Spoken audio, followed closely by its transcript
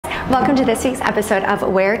Welcome to this week's episode of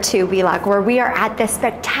Where to Wheelock, where we are at the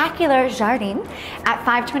spectacular Jardin at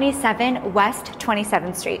 527 West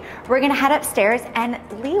 27th Street. We're gonna head upstairs, and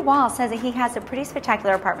Lee Wall says that he has a pretty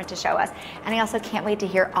spectacular apartment to show us, and I also can't wait to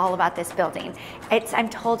hear all about this building. It's, I'm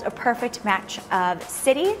told, a perfect match of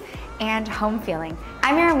city and home feeling.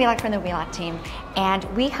 I'm Erin Wheelock from the Wheelock team, and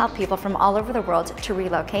we help people from all over the world to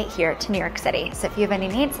relocate here to New York City. So if you have any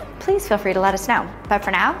needs, please feel free to let us know. But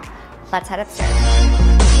for now, let's head upstairs.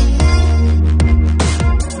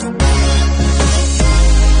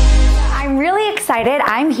 I'm really excited.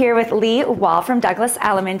 I'm here with Lee Wall from Douglas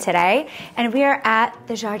Elliman today, and we are at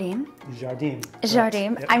the Jardin. Jardin.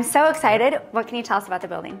 Yep. I'm so excited. What can you tell us about the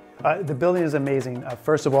building? The building is amazing.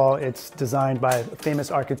 First of all, it's designed by famous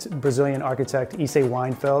Brazilian architect Issei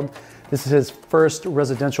Weinfeld. This is his first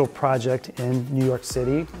residential project in New York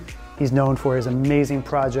City. He's known for his amazing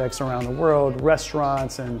projects around the world,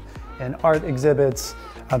 restaurants and art exhibits.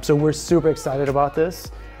 So we're super excited about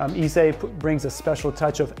this. Issei brings a special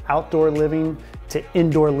touch of outdoor living to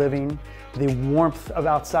indoor living, the warmth of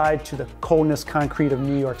outside to the coldness concrete of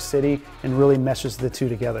New York City, and really meshes the two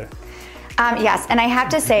together. Yes, and I have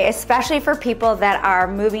to say, especially for people that are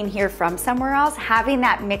moving here from somewhere else, having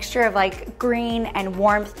that mixture of like green and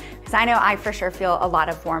warmth, because I know I for sure feel a lot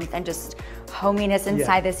of warmth and just hominess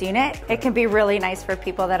inside this unit. It can be really nice for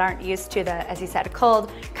people that aren't used to the, as you said,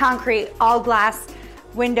 cold, concrete, all glass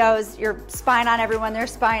windows. You're spying on everyone, they're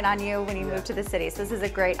spying on you when you move to the city. So this is a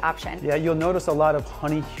great option. Yeah, you'll notice a lot of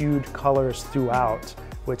honey-hued colors throughout,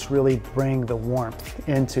 which really bring the warmth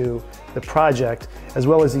into the project, as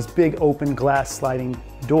well as these big open glass sliding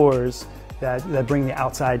doors that bring the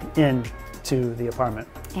outside in to the apartment.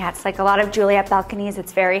 Yeah, it's like a lot of Juliet balconies.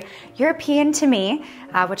 It's very European to me,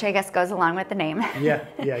 which I guess goes along with the name. Yeah,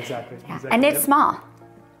 exactly. Yeah. Exactly. And it's small.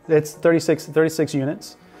 It's 36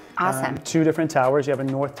 units. Awesome. Two different towers. You have a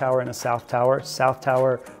north tower and a south tower. South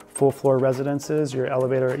tower, full floor residences. Your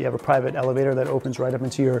elevator, you have a private elevator that opens right up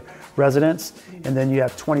into your residence. And then you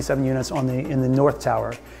have 27 units in the north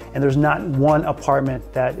tower. And there's not one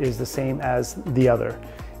apartment that is the same as the other.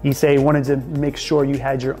 Issei wanted to make sure you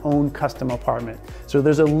had your own custom apartment. So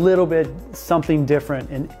there's a little bit something different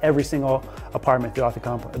in every single apartment throughout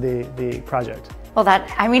the project. Well,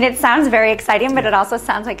 I mean, it sounds very exciting, but it also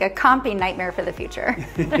sounds like a comping nightmare for the future.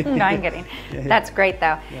 No, I'm kidding. That's great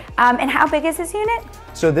though. And how big is this unit?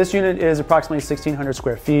 So this unit is approximately 1,600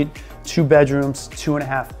 square feet, 2 bedrooms,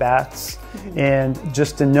 2.5 baths. And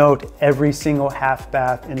just to note, every single half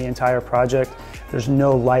bath in the entire project, there's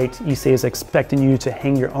no light. Issei is expecting you to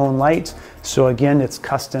hang your own light. So again, it's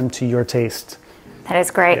custom to your taste. That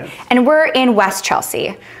is great. Yeah. And we're in West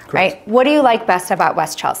Chelsea, right? What do you like best about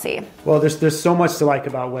West Chelsea? Well, there's so much to like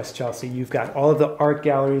about West Chelsea. You've got all of the art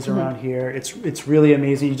galleries around here. It's really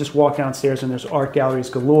amazing. You just walk downstairs and there's art galleries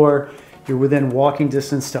galore. You're within walking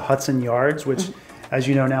distance to Hudson Yards, which, as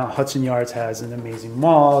you know now, Hudson Yards has an amazing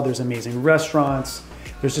mall. There's amazing restaurants.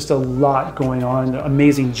 There's just a lot going on.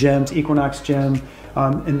 Amazing gyms, Equinox Gym.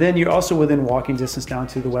 And then you're also within walking distance down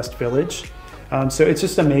to the West Village. So it's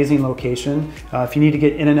just an amazing location. If you need to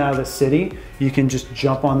get in and out of the city, you can just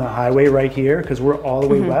jump on the highway right here because we're all the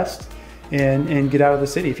way west and get out of the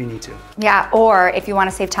city if you need to. Yeah, or if you want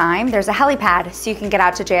to save time, there's a helipad so you can get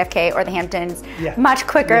out to JFK or the Hamptons much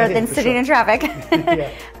quicker than sitting in traffic.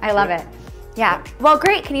 I love it. Yeah, well,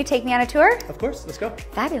 great. Can you take me on a tour? Of course, let's go.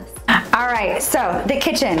 Fabulous. All right, so the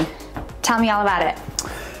kitchen. Tell me all about it.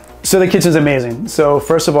 So the kitchen's amazing. So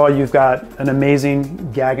first of all, you've got an amazing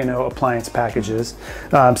Gaggenau appliance packages.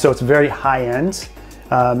 So it's very high end.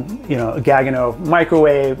 You know, a Gaggenau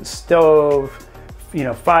microwave, stove,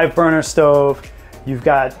 5-burner stove. You've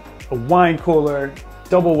got a wine cooler,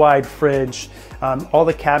 double wide fridge. All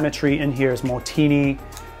the cabinetry in here is Molteni.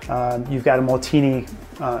 You've got a Molteni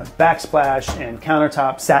backsplash and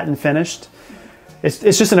countertop satin finished.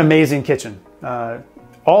 It's just an amazing kitchen.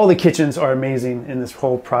 All the kitchens are amazing in this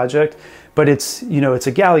whole project, but it's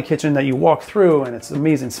a galley kitchen that you walk through and it's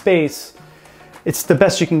amazing space. It's the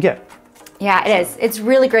best you can get. Yeah, it is. It's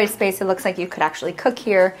really great space. It looks like you could actually cook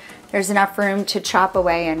here. There's enough room to chop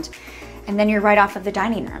away, and then you're right off of the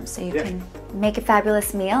dining room, so you can make a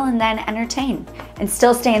fabulous meal and then entertain and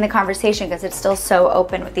still stay in the conversation because it's still so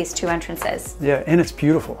open with these 2 entrances. Yeah, and it's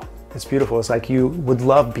beautiful. It's beautiful. It's like you would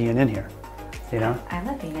love being in here. You know? I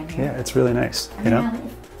love being in here. Yeah, it's really nice.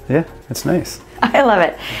 Yeah, it's nice. I love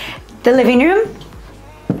it. The living room?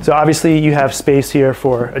 So obviously you have space here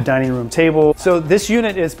for a dining room table. So this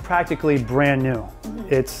unit is practically brand new.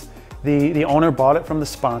 It's the owner bought it from the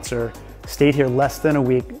sponsor, stayed here less than a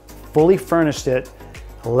week, fully furnished it,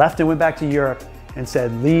 left and went back to Europe and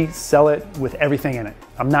said, Lee, sell it with everything in it.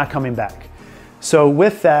 I'm not coming back. So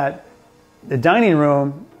with that, the dining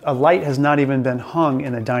room, a light has not even been hung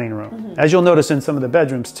in the dining room. As you'll notice in some of the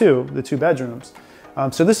bedrooms too, the 2 bedrooms.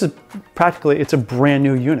 So this is practically, it's a brand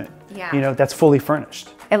new unit. Yeah. You know, that's fully furnished.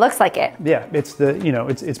 It looks like it. Yeah, it's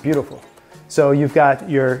it's beautiful. So you've got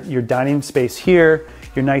your dining space here,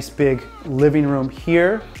 your nice big living room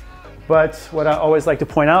here. But what I always like to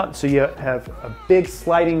point out, so you have a big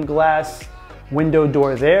sliding glass window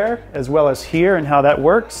door there, as well as here, and how that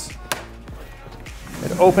works.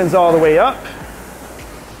 It opens all the way up.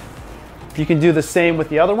 You can do the same with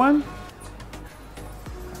the other one.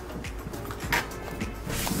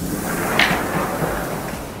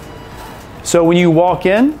 So when you walk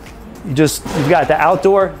in, you've got the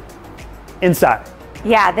outdoor inside.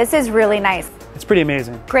 Yeah, this is really nice. It's pretty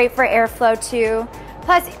amazing. Great for airflow too.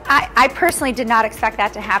 Plus, I personally did not expect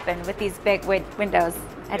that to happen with these big windows.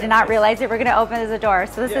 I did not realize they were going to open as a door,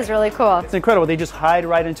 so this is really cool. It's incredible. They just hide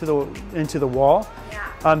right into the wall.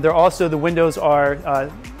 Yeah. They're also, the windows are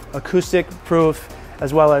acoustic proof,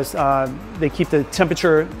 as well as they keep the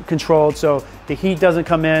temperature controlled, so the heat doesn't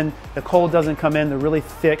come in, the cold doesn't come in. They're really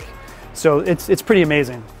thick, so it's pretty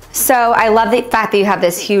amazing. So I love the fact that you have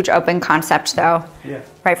this huge open concept, though. Yeah.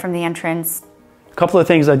 Right from the entrance. A couple of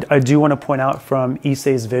things I do want to point out from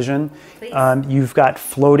Issei's vision. You've got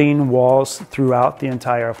floating walls throughout the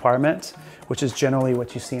entire apartment, which is generally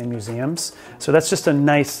what you see in museums. So that's just a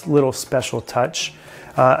nice little special touch.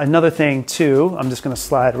 Another thing too, I'm just going to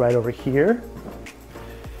slide right over here.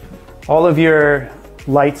 All of your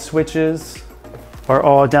light switches are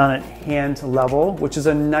all down at hand level, which is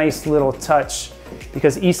a nice little touch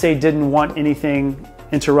because Issei didn't want anything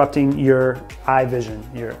interrupting your eye vision,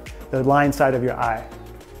 the line side of your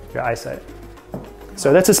eyesight.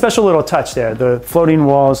 So that's a special little touch there, the floating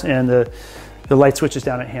walls and the light switches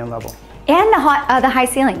down at hand level. And the high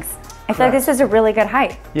ceilings. I feel like this is a really good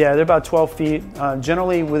height. Yeah, they're about 12 feet.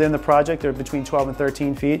 Generally within the project, they're between 12 and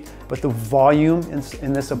 13 feet, but the volume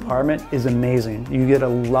in this apartment is amazing. You get a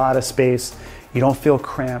lot of space. You don't feel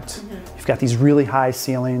cramped. You've got these really high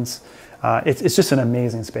ceilings. It's just an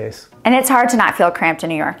amazing space. And it's hard to not feel cramped in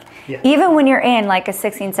New York. Yeah. Even when you're in like a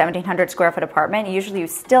 1,1700 square foot apartment, usually you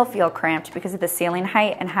still feel cramped because of the ceiling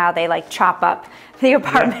height and how they like chop up the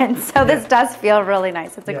apartment. Yeah. So this does feel really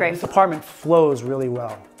nice. It's a great. This apartment flows really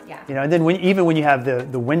well. Yeah. You know, and then even when you have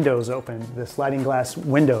the windows open, the sliding glass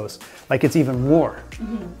windows, like it's even more.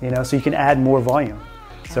 You know, so you can add more volume.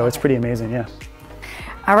 So it's pretty amazing. Yeah.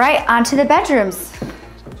 All right, on to the bedrooms.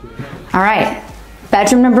 All right,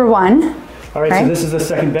 bedroom number 1. All right, so this is the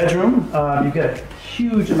second bedroom. You've got a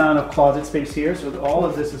huge amount of closet space here, so all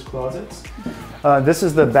of this is closets. This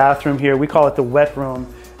is the bathroom here. We call it the wet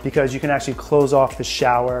room because you can actually close off the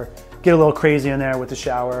shower, get a little crazy in there with the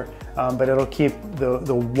shower, but it'll keep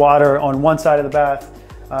the water on one side of the bath.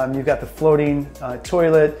 You've got the floating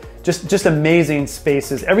toilet, just amazing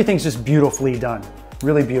spaces. Everything's just beautifully done,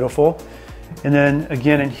 really beautiful. And then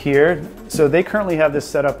again in here, so they currently have this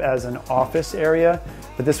set up as an office area,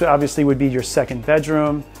 but this obviously would be your second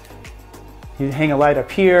bedroom. You hang a light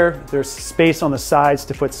up here. There's space on the sides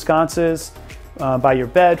to put sconces by your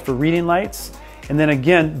bed for reading lights. And then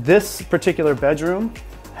again, this particular bedroom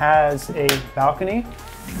has a balcony,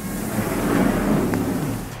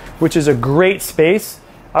 which is a great space.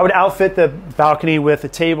 I would outfit the balcony with a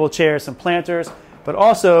table, chair, some planters, but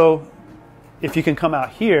also if you can come out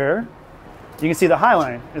here, you can see the High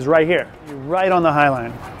Line is right here. You're right on the High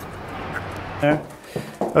Line. There.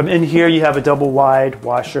 In here you have a double wide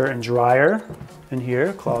washer and dryer in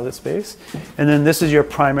here, closet space. And then this is your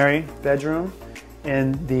primary bedroom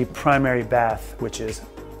and the primary bath, which is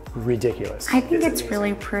ridiculous. I think it's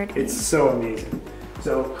really pretty. It's so amazing.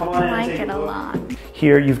 So come on in and take a look. I like it a lot.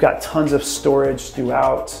 Here you've got tons of storage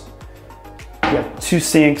throughout. You have 2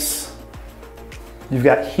 sinks. You've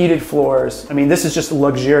got heated floors. I mean, this is just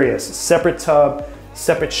luxurious. Separate tub,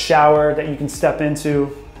 separate shower that you can step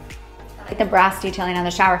into. I like the brass detailing on the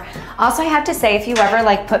shower. Also, I have to say, if you ever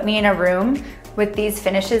like put me in a room with these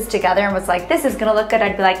finishes together and was like, this is gonna look good,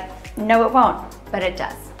 I'd be like, no, it won't, but it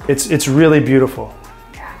does. It's really beautiful.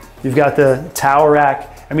 Yeah. You've got the towel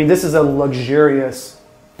rack. I mean, this is a luxurious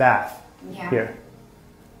bath here.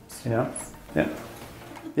 You know? Yeah.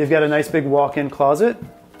 You've got a nice big walk-in closet.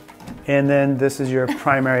 And then this is your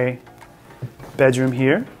primary bedroom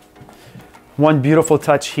here. One beautiful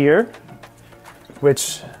touch here,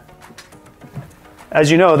 which, as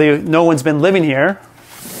you know, no one's been living here.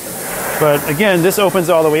 But again, this opens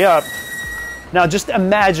all the way up. Now just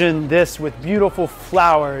imagine this with beautiful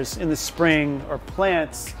flowers in the spring or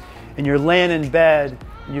plants, and you're laying in bed.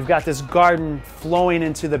 You've got this garden flowing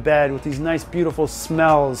into the bed with these nice, beautiful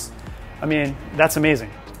smells. I mean, that's amazing.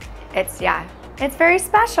 It's It's very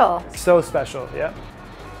special. So special, yeah.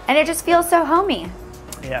 And it just feels so homey.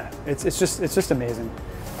 Yeah, it's just amazing.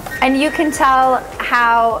 And you can tell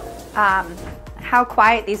how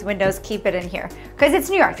quiet these windows keep it in here. Because it's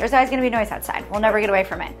New York, there's always gonna be noise outside. We'll never get away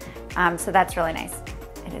from it. So that's really nice.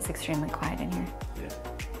 It is extremely quiet in here.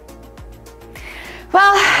 Yeah.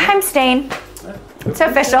 Well, I'm staying. It's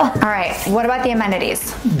official. All right, what about the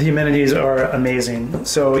amenities? The amenities are amazing.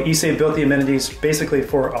 So Issei built the amenities basically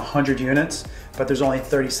for 100 units, but there's only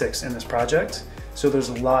 36 in this project. So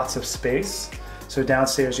there's lots of space. So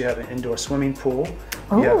downstairs you have an indoor swimming pool.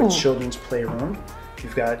 You have a children's playroom.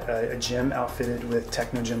 You've got a gym outfitted with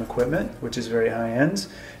techno gym equipment, which is very high end.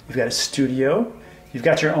 You've got a studio. You've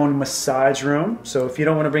got your own massage room. So if you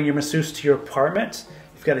don't want to bring your masseuse to your apartment,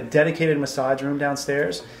 you've got a dedicated massage room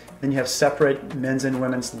downstairs. Then you have separate men's and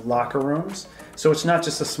women's locker rooms. So it's not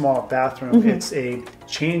just a small bathroom, it's a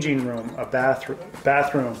changing room, a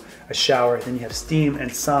bathroom, a shower, then you have steam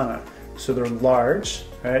and sauna. So they're large,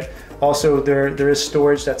 right? Also there is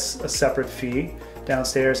storage that's a separate fee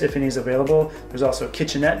downstairs if any is available. There's also a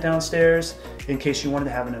kitchenette downstairs in case you wanted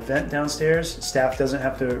to have an event downstairs. Staff doesn't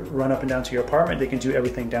have to run up and down to your apartment, they can do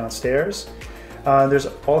everything downstairs. There's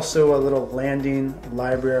also a little landing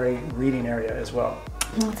library reading area as well.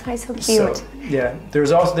 Oh, that's so cute. So, yeah,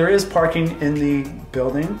 there is parking in the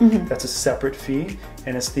building. That's a separate fee,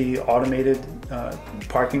 and it's the automated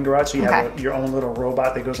parking garage. So you have your own little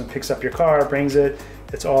robot that goes and picks up your car, brings it.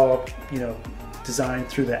 It's all designed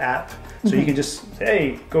through the app, so you can just say,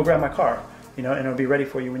 hey, go grab my car, and it'll be ready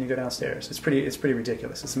for you when you go downstairs. It's pretty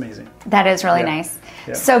ridiculous. It's amazing. That is really nice.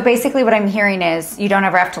 Yeah. So basically, what I'm hearing is you don't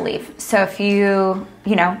ever have to leave. So if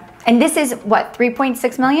and this is what,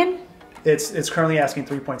 3.6 million? It's currently asking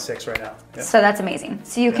 3.6 right now. Yeah. So that's amazing.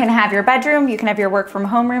 So you can have your bedroom, you can have your work from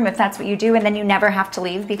home room if that's what you do, and then you never have to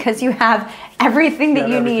leave because you have everything that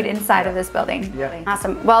you need inside of this building. Yeah.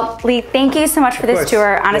 Awesome. Well, Lee, thank you so much for this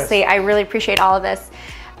tour. Honestly, I really appreciate all of this.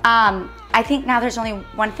 I think now there's only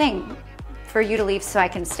one thing for you to leave so I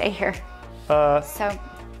can stay here. So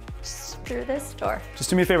just through this door.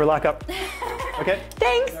 Just do me a favor, lock up. Okay?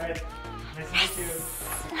 Thanks. All right. Nice to meet you.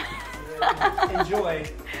 Enjoy.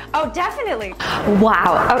 Oh, definitely.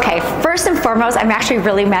 Wow. Okay, first and foremost, I'm actually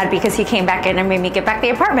really mad because he came back in and made me get back the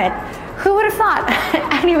apartment. Who would have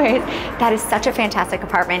thought? Anyways, that is such a fantastic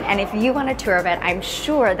apartment, and if you want a tour of it, I'm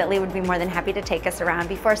sure that Lee would be more than happy to take us around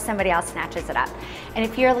before somebody else snatches it up. And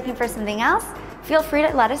if you're looking for something else, feel free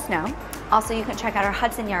to let us know. Also, you can check out our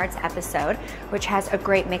Hudson Yards episode, which has a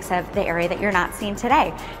great mix of the area that you're not seeing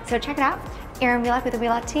today. So check it out. Erin Wheelock with the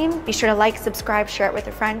Wheelock team. Be sure to like, subscribe, share it with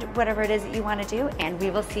a friend, whatever it is that you want to do, and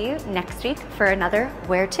we will see you next week for another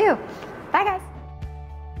Where To. Bye, guys.